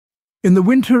In the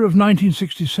winter of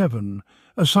 1967,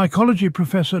 a psychology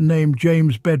professor named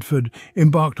James Bedford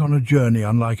embarked on a journey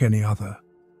unlike any other.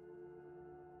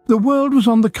 The world was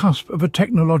on the cusp of a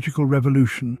technological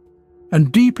revolution,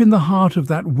 and deep in the heart of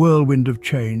that whirlwind of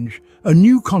change, a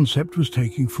new concept was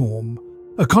taking form.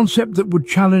 A concept that would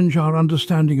challenge our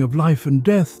understanding of life and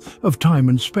death, of time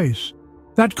and space.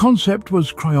 That concept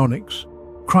was cryonics.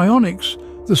 Cryonics,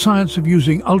 the science of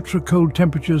using ultra-cold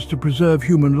temperatures to preserve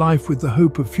human life with the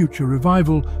hope of future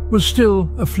revival, was still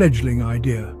a fledgling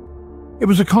idea. It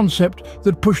was a concept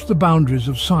that pushed the boundaries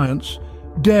of science,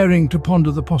 daring to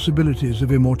ponder the possibilities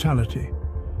of immortality.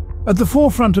 At the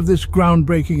forefront of this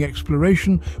groundbreaking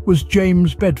exploration was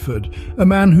James Bedford, a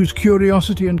man whose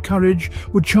curiosity and courage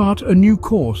would chart a new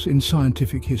course in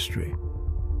scientific history.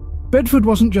 Bedford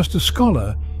wasn't just a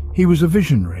scholar, he was a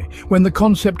visionary. When the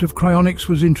concept of cryonics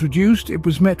was introduced, it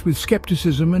was met with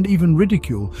skepticism and even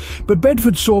ridicule. But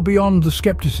Bedford saw beyond the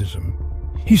skepticism.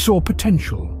 He saw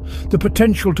potential, the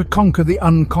potential to conquer the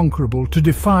unconquerable, to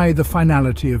defy the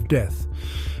finality of death.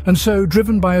 And so,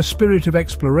 driven by a spirit of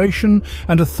exploration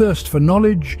and a thirst for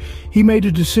knowledge, he made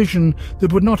a decision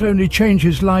that would not only change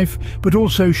his life, but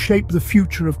also shape the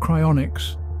future of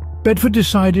cryonics. Bedford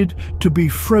decided to be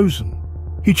frozen.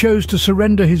 He chose to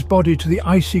surrender his body to the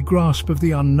icy grasp of the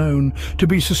unknown, to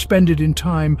be suspended in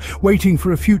time, waiting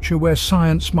for a future where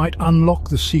science might unlock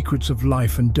the secrets of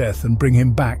life and death and bring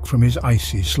him back from his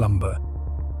icy slumber.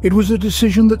 It was a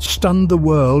decision that stunned the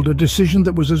world, a decision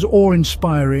that was as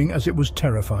awe-inspiring as it was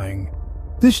terrifying.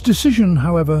 This decision,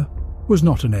 however, was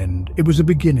not an end. It was a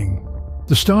beginning,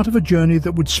 the start of a journey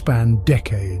that would span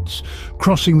decades,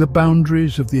 crossing the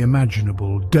boundaries of the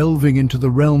imaginable, delving into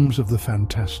the realms of the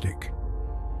fantastic.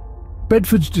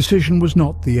 Bedford's decision was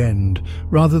not the end,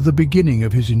 rather the beginning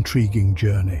of his intriguing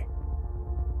journey.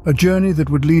 A journey that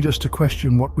would lead us to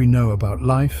question what we know about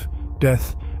life,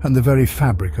 death, and the very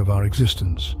fabric of our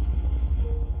existence.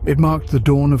 It marked the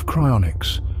dawn of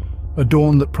cryonics, a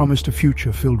dawn that promised a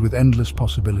future filled with endless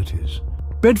possibilities.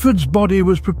 Bedford's body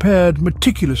was prepared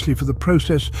meticulously for the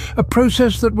process, a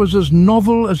process that was as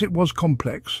novel as it was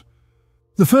complex.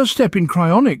 The first step in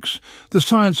cryonics, the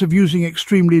science of using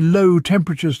extremely low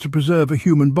temperatures to preserve a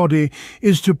human body,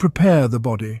 is to prepare the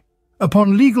body.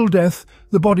 Upon legal death,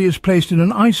 the body is placed in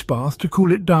an ice bath to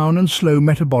cool it down and slow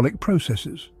metabolic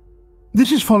processes.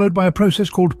 This is followed by a process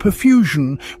called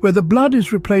perfusion, where the blood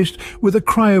is replaced with a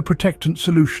cryoprotectant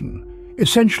solution,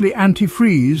 essentially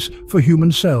antifreeze for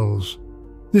human cells.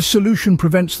 This solution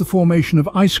prevents the formation of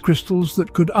ice crystals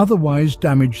that could otherwise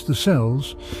damage the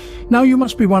cells. Now you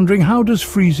must be wondering, how does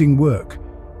freezing work?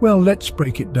 Well, let's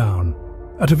break it down.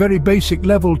 At a very basic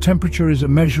level, temperature is a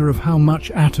measure of how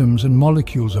much atoms and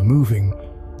molecules are moving.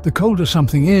 The colder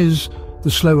something is,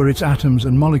 the slower its atoms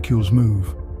and molecules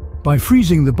move. By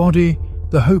freezing the body,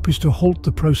 the hope is to halt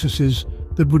the processes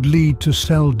that would lead to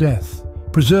cell death,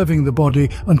 preserving the body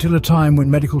until a time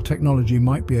when medical technology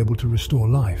might be able to restore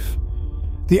life.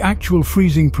 The actual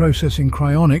freezing process in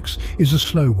cryonics is a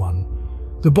slow one.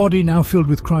 The body, now filled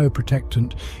with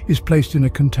cryoprotectant, is placed in a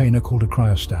container called a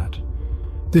cryostat.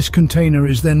 This container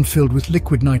is then filled with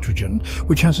liquid nitrogen,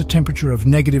 which has a temperature of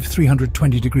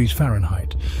 -320 degrees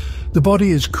Fahrenheit. The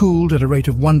body is cooled at a rate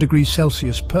of 1 degree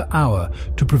Celsius per hour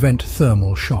to prevent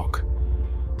thermal shock.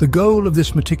 The goal of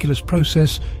this meticulous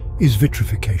process is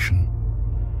vitrification.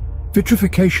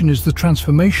 Vitrification is the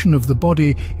transformation of the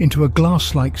body into a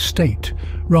glass-like state,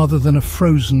 rather than a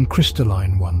frozen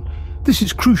crystalline one. This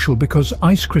is crucial because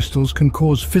ice crystals can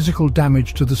cause physical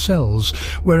damage to the cells,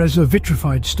 whereas a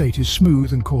vitrified state is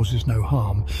smooth and causes no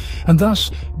harm. And thus,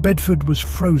 Bedford was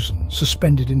frozen,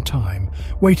 suspended in time,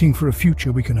 waiting for a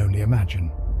future we can only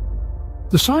imagine.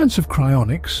 The science of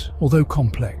cryonics, although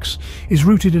complex, is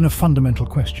rooted in a fundamental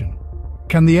question.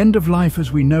 Can the end of life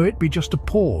as we know it be just a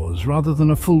pause rather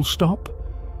than a full stop?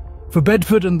 For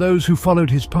Bedford and those who followed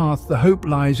his path, the hope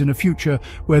lies in a future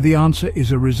where the answer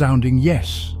is a resounding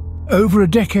yes. Over a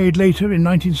decade later, in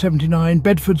 1979,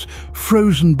 Bedford's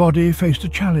frozen body faced a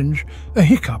challenge, a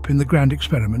hiccup in the grand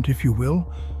experiment, if you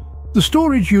will. The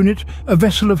storage unit, a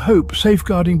vessel of hope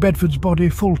safeguarding Bedford's body,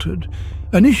 faltered.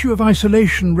 An issue of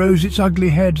isolation rose its ugly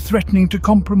head, threatening to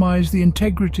compromise the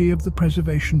integrity of the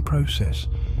preservation process.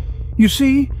 You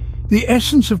see, the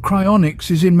essence of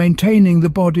cryonics is in maintaining the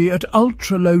body at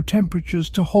ultra-low temperatures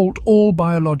to halt all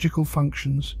biological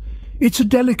functions. It's a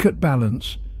delicate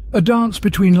balance, a dance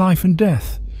between life and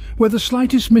death, where the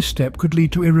slightest misstep could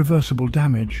lead to irreversible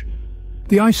damage.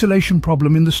 The isolation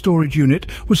problem in the storage unit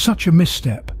was such a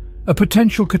misstep, a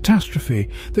potential catastrophe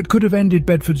that could have ended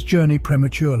Bedford's journey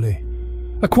prematurely.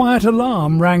 A quiet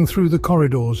alarm rang through the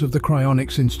corridors of the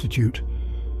Cryonics Institute.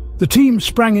 The team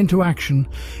sprang into action,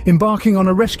 embarking on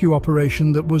a rescue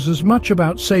operation that was as much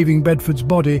about saving Bedford's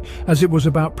body as it was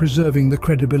about preserving the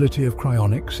credibility of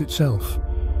Cryonics itself.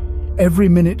 Every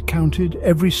minute counted,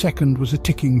 every second was a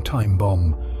ticking time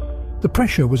bomb. The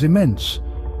pressure was immense,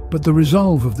 but the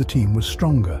resolve of the team was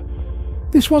stronger.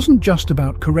 This wasn't just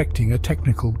about correcting a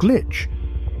technical glitch.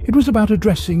 It was about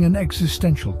addressing an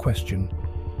existential question.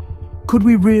 Could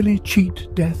we really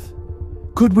cheat death?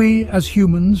 Could we, as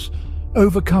humans,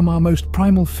 overcome our most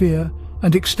primal fear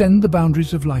and extend the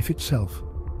boundaries of life itself?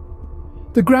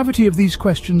 The gravity of these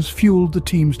questions fueled the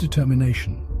team's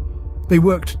determination. They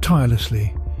worked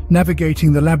tirelessly,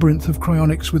 navigating the labyrinth of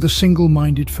cryonics with a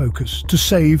single-minded focus to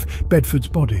save Bedford's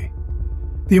body.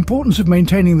 The importance of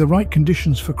maintaining the right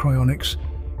conditions for cryonics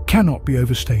cannot be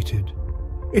overstated.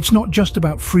 It's not just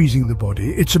about freezing the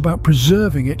body, it's about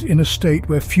preserving it in a state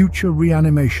where future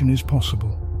reanimation is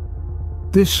possible.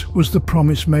 This was the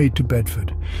promise made to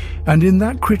Bedford, and in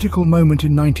that critical moment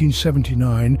in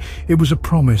 1979, it was a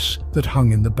promise that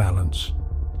hung in the balance.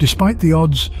 Despite the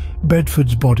odds,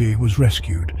 Bedford's body was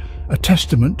rescued, a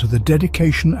testament to the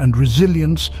dedication and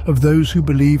resilience of those who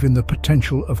believe in the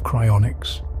potential of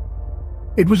cryonics.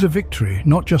 It was a victory,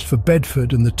 not just for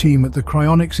Bedford and the team at the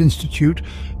Cryonics Institute,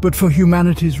 but for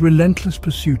humanity's relentless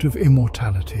pursuit of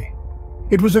immortality.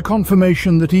 It was a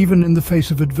confirmation that even in the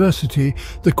face of adversity,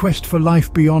 the quest for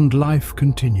life beyond life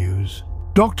continues.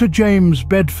 Dr. James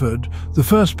Bedford, the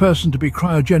first person to be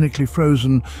cryogenically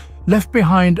frozen, left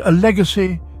behind a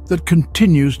legacy that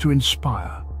continues to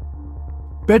inspire.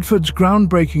 Bedford's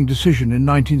groundbreaking decision in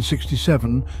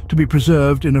 1967 to be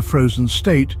preserved in a frozen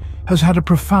state has had a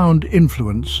profound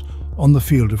influence on the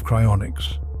field of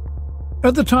cryonics.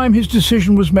 At the time, his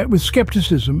decision was met with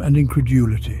skepticism and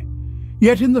incredulity.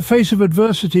 Yet in the face of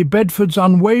adversity, Bedford's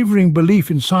unwavering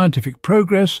belief in scientific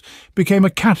progress became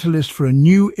a catalyst for a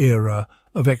new era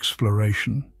of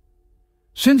exploration.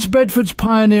 Since Bedford's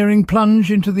pioneering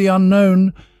plunge into the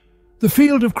unknown, the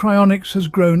field of cryonics has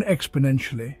grown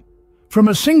exponentially. From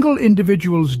a single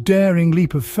individual's daring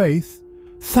leap of faith,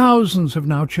 thousands have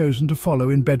now chosen to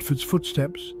follow in Bedford's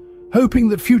footsteps, hoping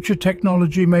that future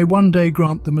technology may one day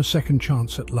grant them a second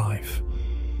chance at life.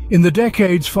 In the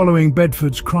decades following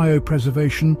Bedford's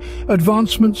cryopreservation,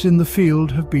 advancements in the field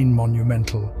have been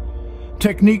monumental.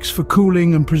 Techniques for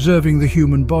cooling and preserving the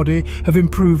human body have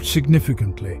improved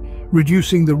significantly,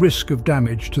 reducing the risk of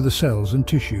damage to the cells and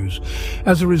tissues.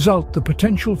 As a result, the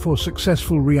potential for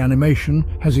successful reanimation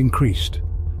has increased.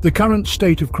 The current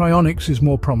state of cryonics is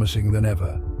more promising than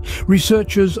ever.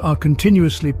 Researchers are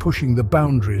continuously pushing the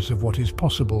boundaries of what is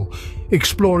possible,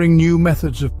 exploring new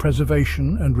methods of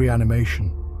preservation and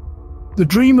reanimation. The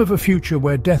dream of a future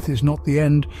where death is not the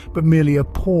end, but merely a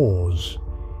pause,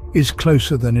 is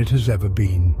closer than it has ever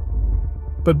been.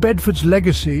 But Bedford's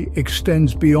legacy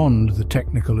extends beyond the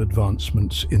technical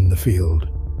advancements in the field.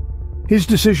 His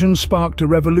decision sparked a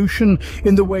revolution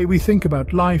in the way we think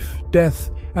about life,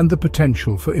 death, and the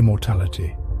potential for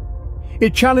immortality.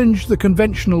 It challenged the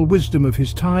conventional wisdom of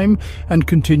his time and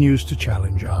continues to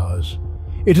challenge ours.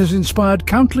 It has inspired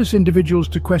countless individuals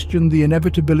to question the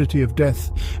inevitability of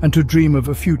death and to dream of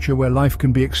a future where life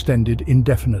can be extended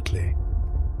indefinitely.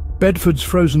 Bedford's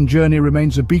frozen journey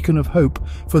remains a beacon of hope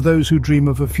for those who dream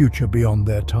of a future beyond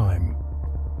their time.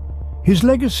 His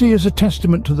legacy is a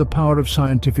testament to the power of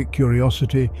scientific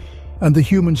curiosity and the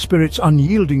human spirit's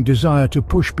unyielding desire to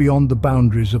push beyond the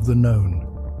boundaries of the known.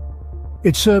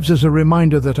 It serves as a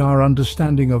reminder that our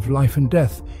understanding of life and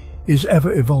death is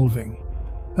ever evolving,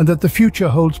 and that the future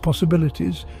holds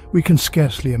possibilities we can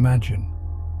scarcely imagine.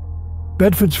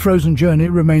 Bedford's frozen journey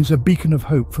remains a beacon of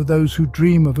hope for those who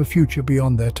dream of a future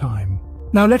beyond their time.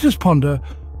 Now let us ponder,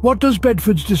 what does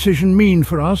Bedford's decision mean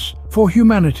for us, for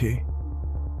humanity?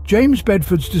 James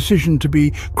Bedford's decision to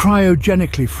be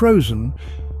cryogenically frozen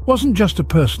wasn't just a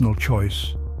personal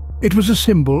choice. It was a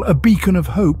symbol, a beacon of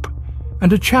hope,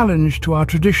 and a challenge to our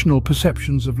traditional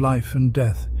perceptions of life and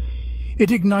death. It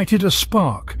ignited a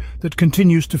spark that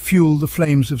continues to fuel the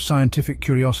flames of scientific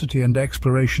curiosity and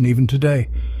exploration even today.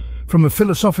 From a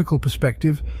philosophical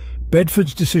perspective,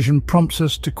 Bedford's decision prompts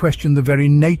us to question the very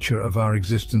nature of our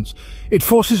existence. It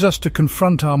forces us to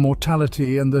confront our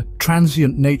mortality and the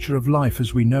transient nature of life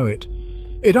as we know it.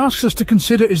 It asks us to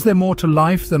consider, is there more to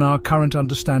life than our current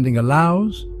understanding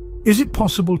allows? Is it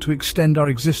possible to extend our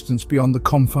existence beyond the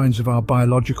confines of our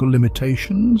biological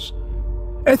limitations?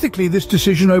 Ethically, this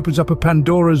decision opens up a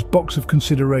Pandora's box of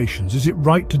considerations. Is it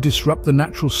right to disrupt the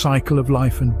natural cycle of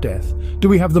life and death? Do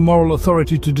we have the moral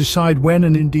authority to decide when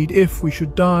and indeed if we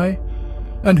should die?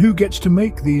 And who gets to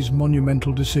make these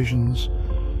monumental decisions?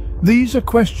 These are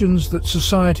questions that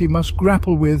society must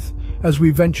grapple with as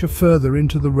we venture further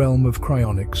into the realm of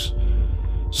cryonics.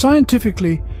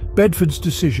 Scientifically, Bedford's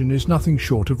decision is nothing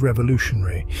short of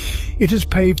revolutionary. It has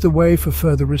paved the way for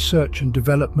further research and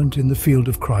development in the field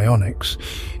of cryonics.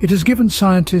 It has given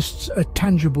scientists a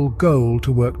tangible goal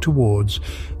to work towards: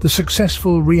 the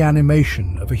successful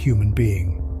reanimation of a human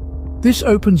being. This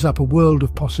opens up a world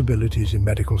of possibilities in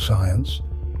medical science,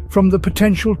 from the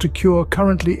potential to cure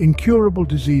currently incurable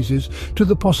diseases to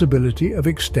the possibility of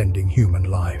extending human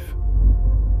life.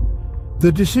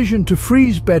 The decision to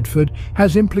freeze Bedford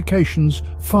has implications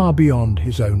far beyond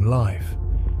his own life.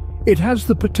 It has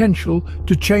the potential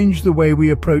to change the way we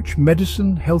approach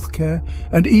medicine, healthcare,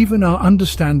 and even our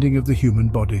understanding of the human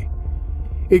body.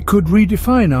 It could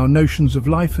redefine our notions of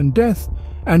life and death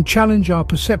and challenge our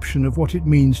perception of what it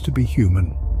means to be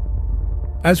human.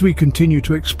 As we continue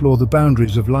to explore the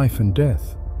boundaries of life and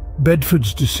death,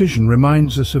 Bedford's decision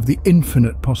reminds us of the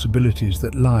infinite possibilities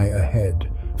that lie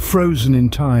ahead, frozen in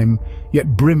time,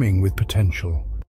 yet brimming with potential.